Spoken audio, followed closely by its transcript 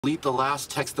Delete the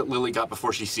last text that Lily got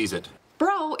before she sees it.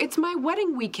 Bro, it's my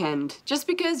wedding weekend. Just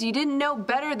because you didn't know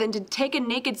better than to take a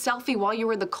naked selfie while you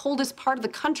were in the coldest part of the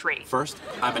country. First,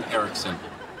 I'm an Erickson.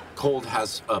 Cold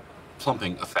has a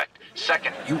plumping effect.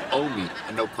 Second, you owe me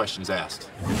a no questions asked.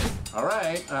 All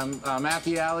right, I'm at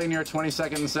the alley near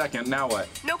 22nd and 2nd. Now what?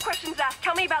 No questions asked.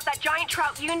 Tell me about that giant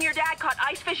trout you and your dad caught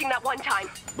ice fishing that one time.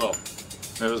 Well,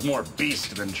 it was more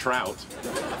beast than trout.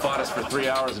 Fought us for 3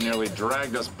 hours and nearly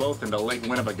dragged us both into Lake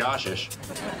Winnipegashish.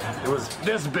 It was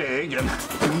this big and...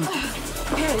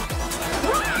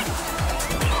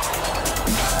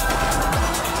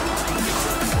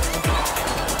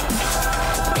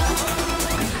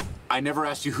 I never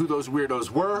asked you who those weirdos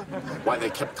were, why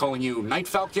they kept calling you Night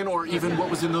Falcon, or even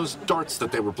what was in those darts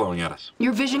that they were blowing at us.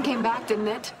 Your vision came back, didn't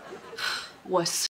it? Wuss.